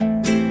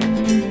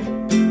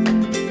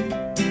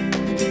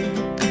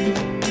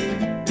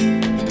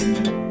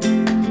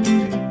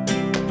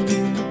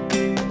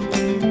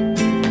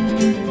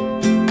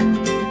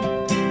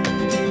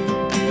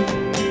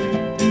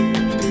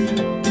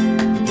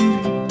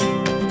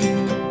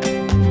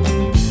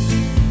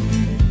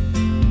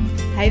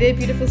there,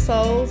 beautiful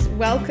souls.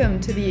 Welcome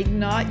to the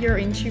Ignite Your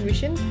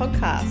Intuition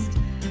podcast.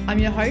 I'm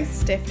your host,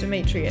 Steph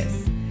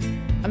Demetrius.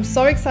 I'm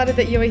so excited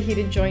that you are here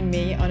to join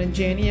me on a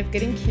journey of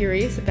getting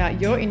curious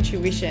about your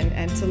intuition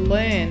and to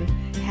learn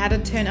how to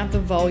turn up the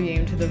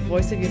volume to the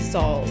voice of your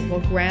soul while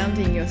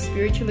grounding your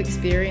spiritual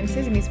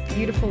experiences in this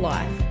beautiful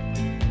life.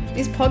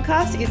 This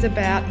podcast is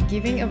about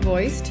giving a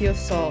voice to your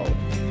soul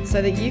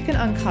so that you can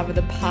uncover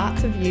the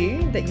parts of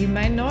you that you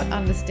may not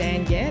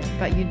understand yet,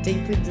 but you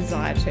deeply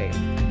desire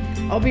to.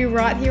 I'll be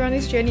right here on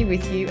this journey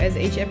with you as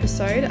each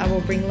episode I will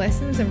bring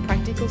lessons and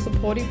practical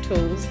supportive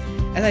tools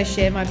as I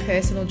share my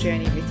personal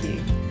journey with you.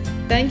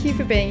 Thank you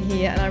for being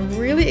here, and I'm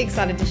really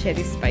excited to share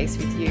this space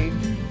with you.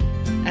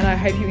 And I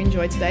hope you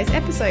enjoyed today's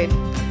episode.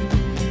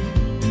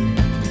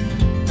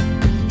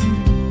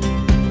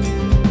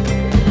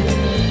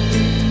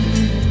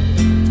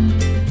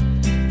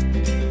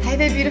 Hey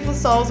there, beautiful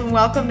souls, and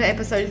welcome to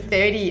episode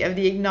 30 of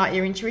the Ignite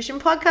Your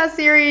Intuition podcast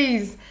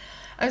series.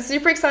 I'm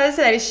super excited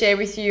today to share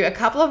with you a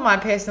couple of my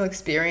personal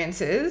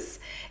experiences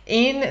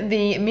in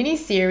the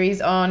mini-series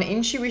on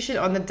Intuition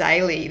on the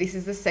Daily. This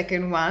is the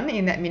second one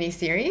in that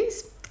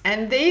mini-series.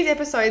 And these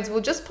episodes will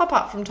just pop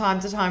up from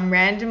time to time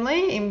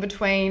randomly in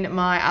between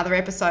my other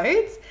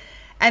episodes.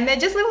 And they're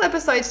just little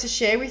episodes to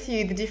share with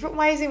you the different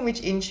ways in which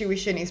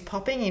intuition is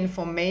popping in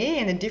for me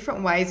and the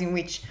different ways in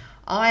which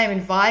I am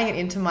inviting it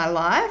into my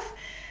life,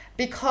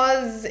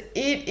 because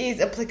it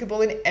is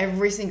applicable in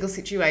every single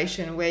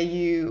situation where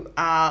you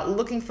are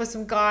looking for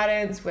some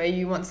guidance, where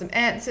you want some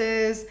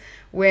answers,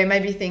 where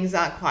maybe things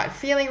aren't quite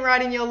feeling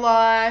right in your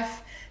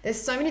life.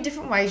 There's so many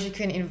different ways you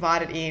can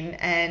invite it in,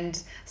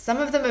 and some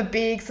of them are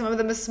big, some of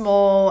them are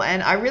small,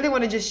 and I really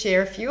want to just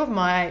share a few of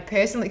my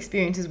personal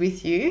experiences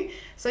with you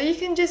so you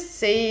can just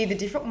see the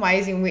different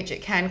ways in which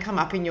it can come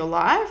up in your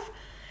life.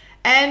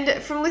 And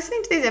from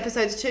listening to these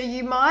episodes too,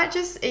 you might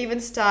just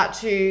even start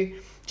to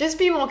just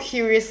be more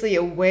curiously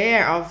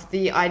aware of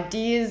the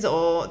ideas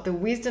or the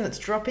wisdom that's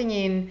dropping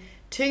in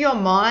to your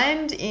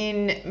mind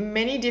in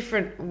many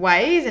different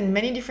ways and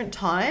many different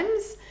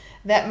times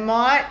that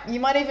you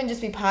might even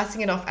just be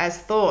passing it off as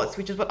thoughts,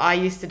 which is what I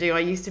used to do.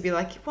 I used to be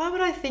like, why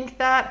would I think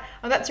that?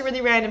 Oh, that's a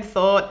really random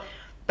thought.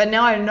 But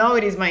now I know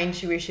it is my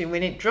intuition.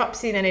 When it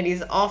drops in and it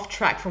is off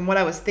track from what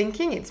I was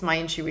thinking, it's my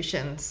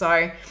intuition.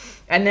 So,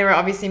 and there are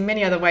obviously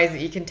many other ways that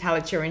you can tell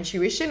it's your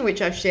intuition,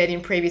 which I've shared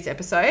in previous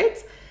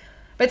episodes.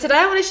 But today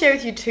I want to share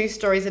with you two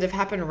stories that have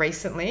happened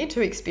recently,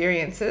 two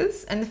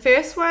experiences. And the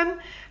first one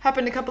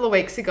happened a couple of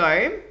weeks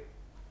ago.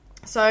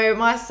 So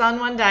my son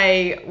one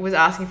day was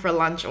asking for a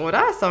lunch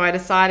order. So I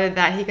decided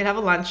that he could have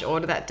a lunch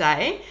order that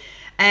day.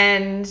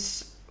 And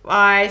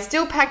I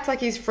still packed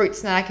like his fruit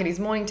snack and his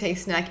morning tea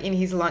snack in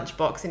his lunch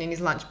box and in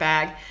his lunch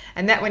bag.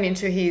 And that went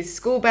into his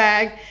school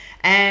bag.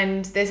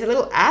 And there's a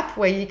little app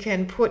where you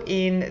can put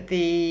in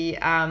the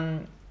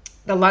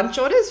lunch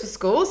orders for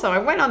school. So I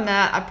went on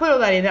that, I put all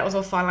that in, that was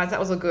all finalized, that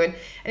was all good.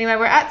 Anyway,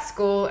 we're at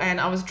school and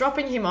I was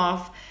dropping him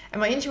off and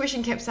my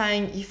intuition kept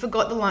saying, you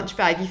forgot the lunch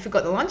bag.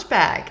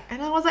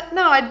 And I was like,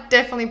 no, I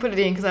definitely put it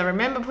in, because I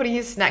remember putting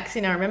his snacks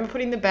in, I remember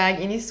putting the bag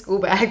in his school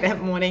bag that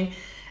morning,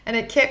 and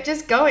it kept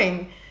just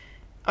going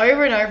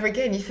over and over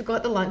again. You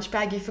forgot the lunch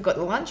bag.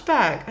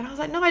 And I was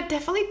like, no, I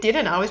definitely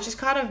didn't. I was just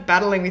kind of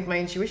battling with my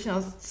intuition. I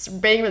was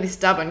being really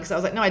stubborn because I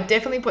was like, no, I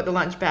definitely put the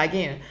lunch bag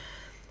in.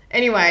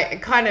 Anyway,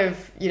 it kind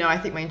of, I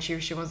think my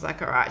intuition was like,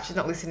 all right, she's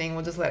not listening,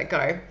 we'll just let it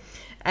go.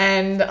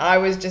 And I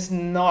was just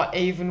not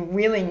even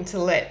willing to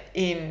let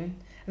in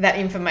that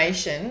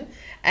information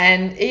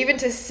and even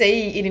to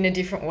see it in a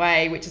different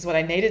way, which is what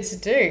I needed to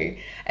do.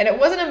 And it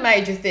wasn't a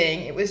major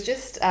thing. It was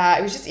just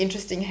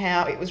interesting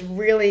how it was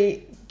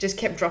really just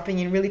kept dropping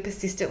in really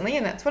persistently.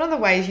 And that's one of the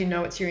ways you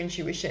know it's your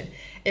intuition.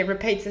 It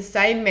repeats the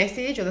same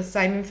message or the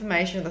same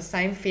information or the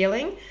same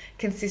feeling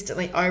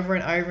consistently over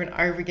and over and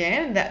over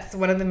again. That's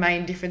one of the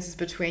main differences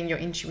between your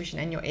intuition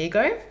and your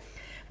ego.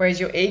 Whereas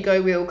your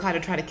ego will kind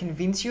of try to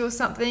convince you of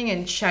something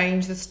and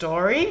change the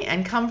story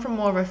and come from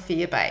more of a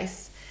fear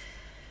base.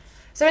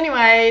 So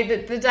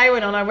anyway, the day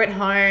went on. I went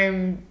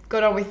home,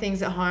 got on with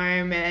things at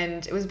home,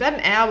 and it was about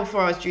an hour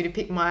before I was due to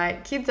pick my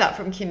kids up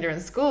from kinder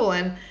and school.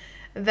 And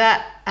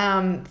that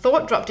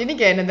thought dropped in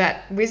again, and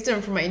that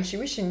wisdom from my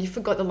intuition, you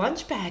forgot the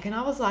lunch bag. And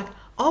I was like,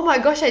 oh my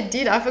gosh, I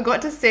did. I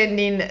forgot to send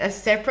in a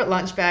separate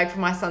lunch bag for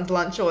my son's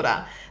lunch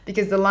order,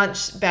 because the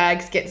lunch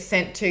bags get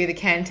sent to the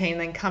canteen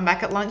and then come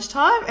back at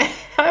lunchtime. And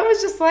I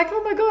was just like,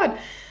 oh my God,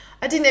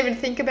 I didn't even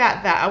think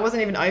about that. I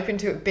wasn't even open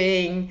to it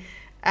being,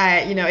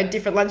 a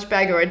different lunch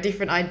bag or a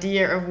different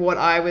idea of what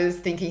I was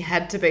thinking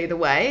had to be the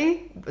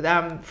way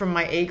from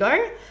my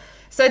ego.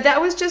 So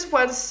that was just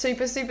one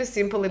super, super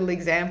simple little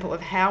example of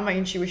how my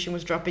intuition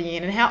was dropping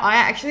in and how I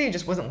actually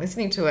just wasn't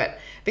listening to it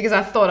because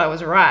I thought I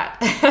was right.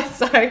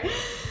 So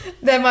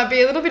there might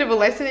be a little bit of a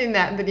lesson in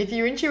that if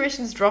your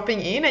intuition's dropping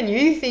in and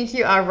you think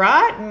you are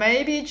right,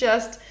 maybe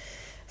just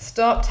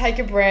stop, take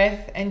a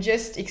breath, and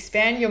just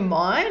expand your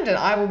mind. And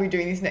I will be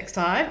doing this next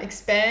time,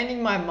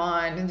 expanding my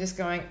mind and just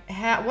going,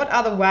 what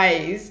other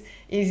ways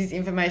is this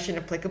information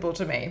applicable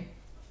to me?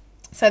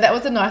 So that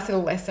was a nice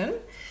little lesson.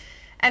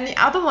 And the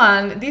other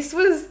one, this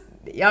was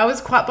I was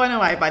quite blown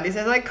away by this,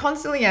 as I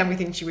constantly am with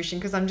intuition,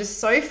 because I'm just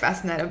so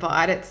fascinated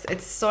by it.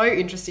 It's so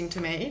interesting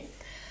to me.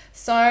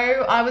 So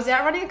I was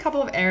out running a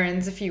couple of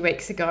errands a few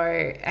weeks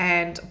ago,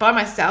 and by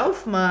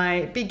myself.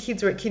 My big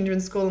kids were at kinder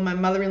and school, and my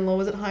mother-in-law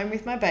was at home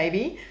with my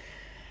baby.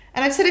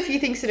 And I just had a few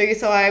things to do,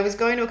 so I was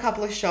going to a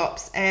couple of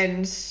shops,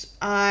 and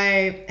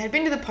I had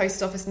been to the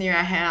post office near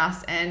our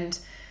house, and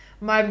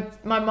my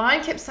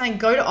mind kept saying,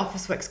 go to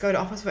Officeworks, go to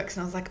Officeworks.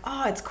 And I was like,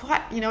 oh, it's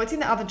quite, it's in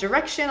the other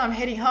direction. I'm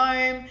heading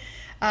home.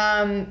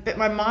 But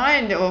my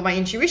mind, or my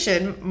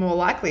intuition more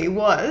likely,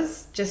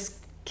 was just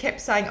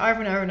kept saying over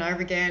and over and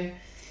over again,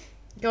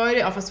 go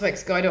to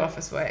Officeworks, go to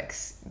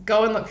Officeworks,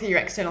 go and look for your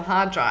external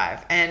hard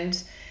drive.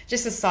 And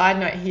just a side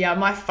note here,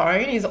 my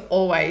phone is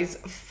always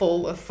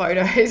full of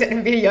photos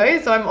and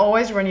videos, so I'm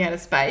always running out of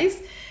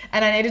space,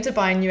 and I needed to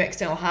buy a new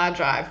external hard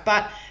drive.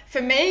 But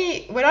for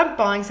me, when I'm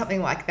buying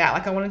something like that,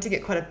 like I wanted to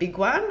get quite a big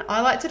one,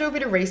 I like to do a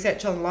bit of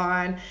research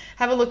online,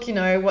 have a look,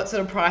 what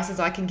sort of prices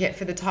I can get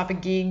for the type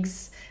of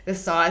gigs, the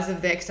size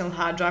of the external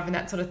hard drive and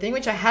that sort of thing,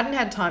 which I hadn't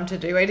had time to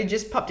do. It had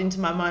just popped into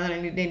my mind that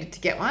I needed to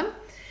get one.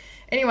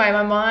 Anyway,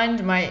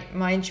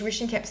 my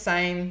intuition kept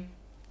saying,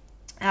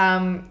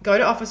 go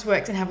to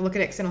Officeworks and have a look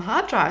at external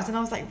hard drives. And I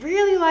was like,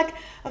 really? Like,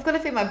 I've got to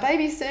feed my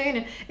baby soon.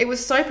 And it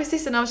was so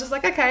persistent. I was just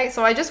like, okay.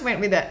 So I just went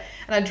with it.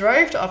 And I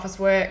drove to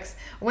Officeworks,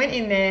 went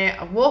in there,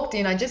 I walked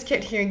in, I just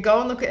kept hearing,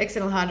 go and look at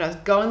external hard drives,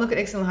 go and look at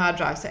external hard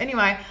drives. So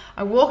anyway,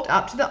 I walked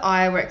up to the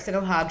aisle where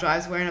external hard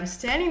drives were, and I'm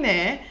standing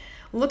there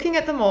looking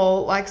at them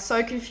all, like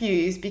so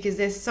confused, because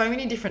there's so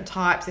many different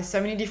types, there's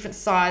so many different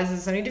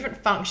sizes, so many different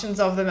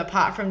functions of them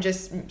apart from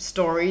just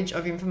storage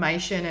of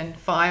information and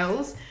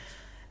files.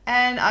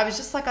 And I was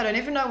just like, I don't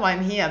even know why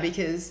I'm here,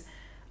 because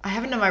I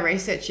haven't done my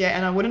research yet,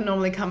 and I wouldn't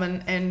normally come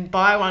and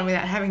buy one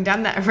without having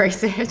done that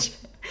research.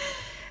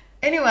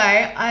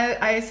 Anyway,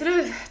 I sort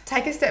of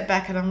take a step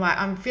back, and I'm like,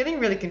 I'm feeling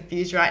really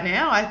confused right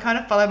now. I kind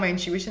of follow my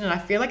intuition, and I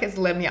feel like it's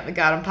led me up the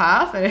garden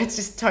path, and it's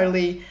just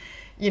totally,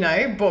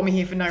 brought me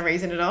here for no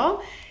reason at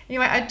all.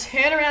 Anyway, I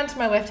turn around to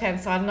my left-hand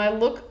side, and I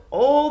look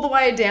all the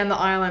way down the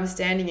aisle I'm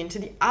standing in to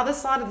the other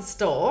side of the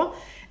store,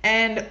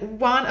 and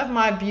one of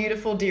my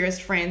beautiful,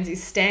 dearest friends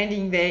is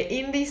standing there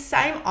in the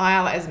same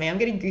aisle as me. I'm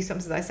getting goosebumps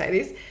as I say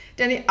this.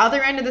 Down the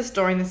other end of the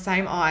store in the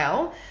same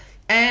aisle.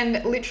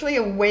 And literally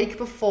a week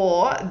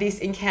before this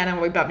encounter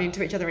where we bumped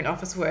into each other in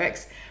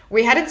Officeworks,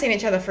 we hadn't seen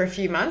each other for a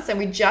few months, and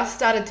we just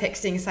started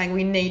texting saying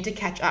we need to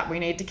catch up.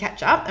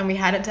 And we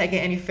hadn't taken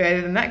it any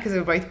further than that because we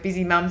were both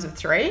busy mums of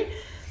 3.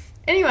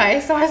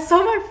 Anyway, so I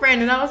saw my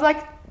friend, and I was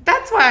like,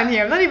 that's why I'm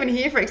here. I'm not even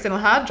here for external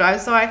hard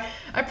drives. So I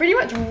pretty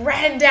much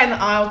ran down the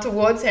aisle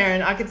towards her,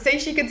 and I could see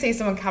she could see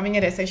someone coming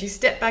at her. So she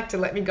stepped back to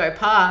let me go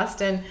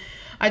past, and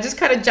I just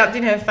kind of jumped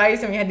in her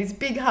face, and we had this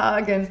big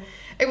hug, and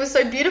it was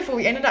so beautiful.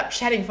 We ended up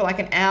chatting for like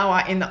an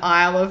hour in the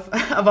aisle of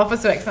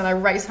Officeworks, and I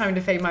raced home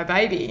to feed my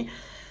baby.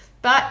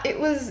 But it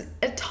was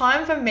a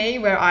time for me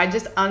where I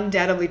just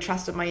undoubtedly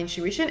trusted my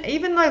intuition,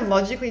 even though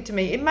logically to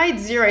me, it made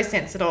zero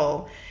sense at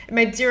all. It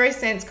made zero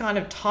sense kind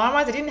of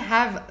time-wise. I didn't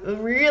have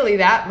really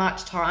that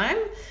much time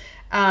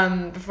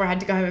before I had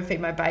to go home and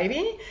feed my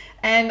baby.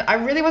 And I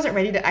really wasn't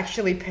ready to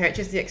actually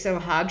purchase the external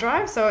hard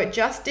drive. So it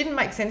just didn't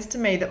make sense to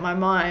me that my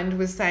mind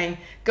was saying,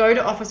 go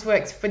to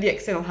Officeworks for the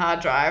external hard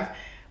drive,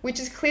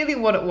 which is clearly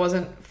what it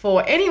wasn't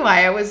for.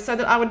 Anyway, it was so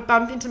that I would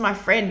bump into my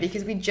friend,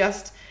 because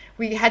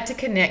we had to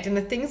connect. And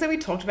the things that we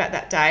talked about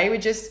that day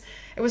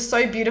it was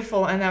so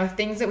beautiful. And there were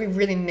things that we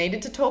really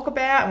needed to talk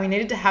about, and we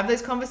needed to have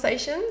those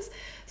conversations.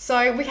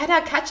 So we had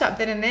our catch up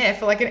then and there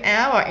for like an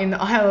hour in the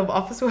aisle of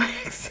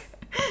Officeworks.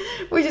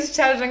 We just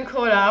chatted and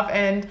caught up,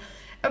 and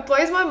it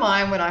blows my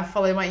mind when I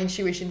follow my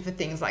intuition for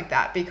things like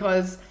that,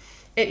 because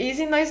it is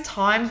in those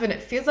times when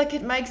it feels like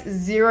it makes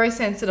zero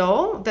sense at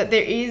all, that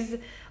there is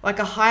like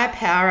a higher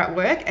power at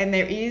work, and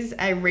there is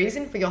a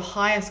reason for your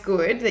highest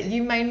good that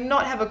you may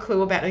not have a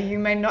clue about, or you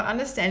may not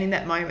understand in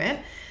that moment,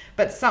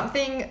 but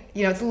something,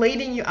 it's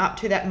leading you up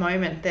to that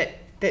moment that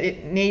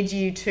it needs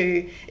you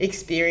to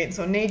experience,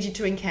 or needs you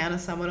to encounter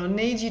someone, or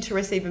needs you to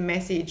receive a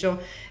message, or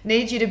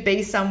needs you to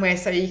be somewhere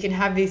so you can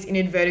have this, in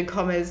inverted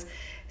commas,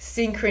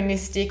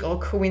 synchronistic or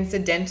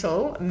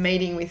coincidental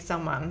meeting with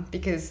someone.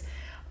 Because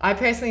I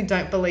personally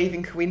don't believe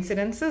in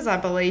coincidences. I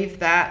believe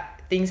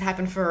that things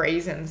happen for a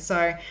reason.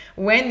 So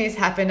when this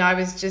happened,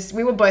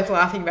 we were both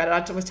laughing about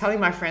it. I was telling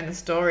my friend the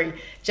story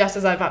just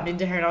as I bumped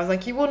into her, and I was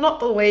like, you will not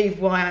believe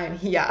why I'm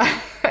here.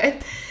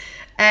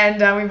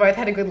 And we both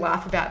had a good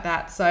laugh about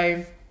that.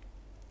 So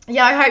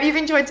yeah, I hope you've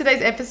enjoyed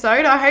today's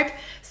episode. I hope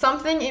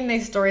something in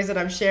these stories that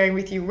I'm sharing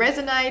with you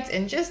resonates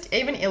and just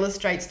even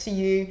illustrates to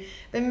you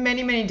the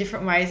many, many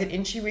different ways that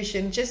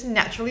intuition just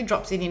naturally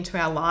drops into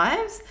our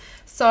lives.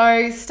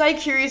 So stay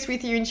curious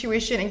with your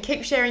intuition and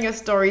keep sharing your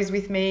stories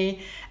with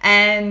me,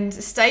 and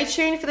stay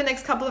tuned for the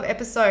next couple of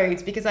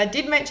episodes, because I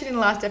did mention in the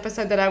last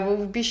episode that I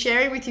will be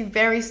sharing with you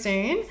very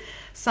soon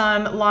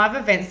some live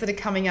events that are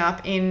coming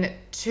up in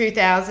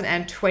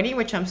 2020,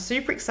 which I'm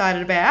super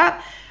excited about.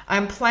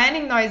 I'm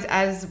planning those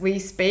as we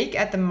speak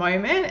at the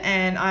moment,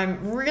 and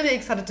I'm really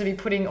excited to be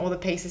putting all the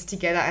pieces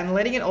together and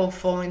letting it all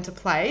fall into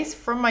place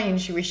from my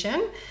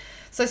intuition.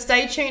 So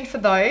stay tuned for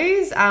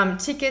those.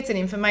 Tickets and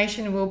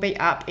information will be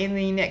up in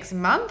the next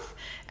month.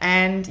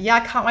 And yeah,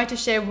 I can't wait to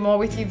share more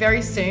with you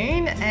very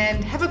soon.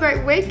 And have a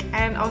great week,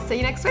 and I'll see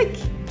you next week.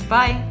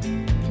 Bye.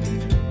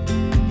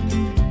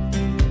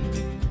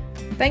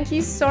 Thank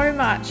you so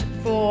much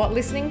for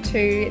listening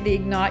to the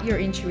Ignite Your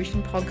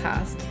Intuition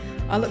podcast.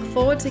 I look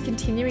forward to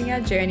continuing our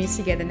journey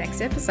together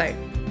next episode.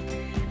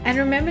 And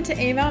remember to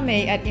email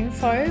me at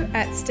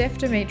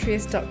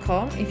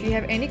info@stephdemetrius.com if you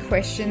have any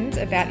questions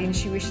about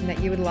intuition that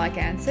you would like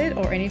answered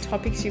or any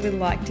topics you would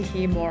like to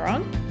hear more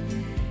on.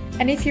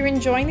 And if you're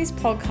enjoying this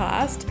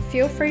podcast,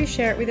 feel free to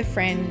share it with a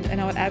friend, and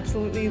I would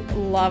absolutely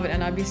love it,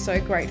 and I'd be so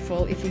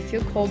grateful if you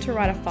feel called to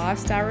write a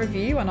 5-star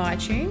review on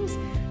iTunes,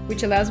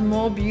 which allows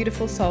more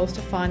beautiful souls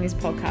to find this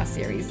podcast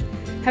series.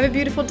 Have a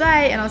beautiful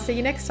day, and I'll see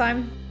you next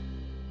time.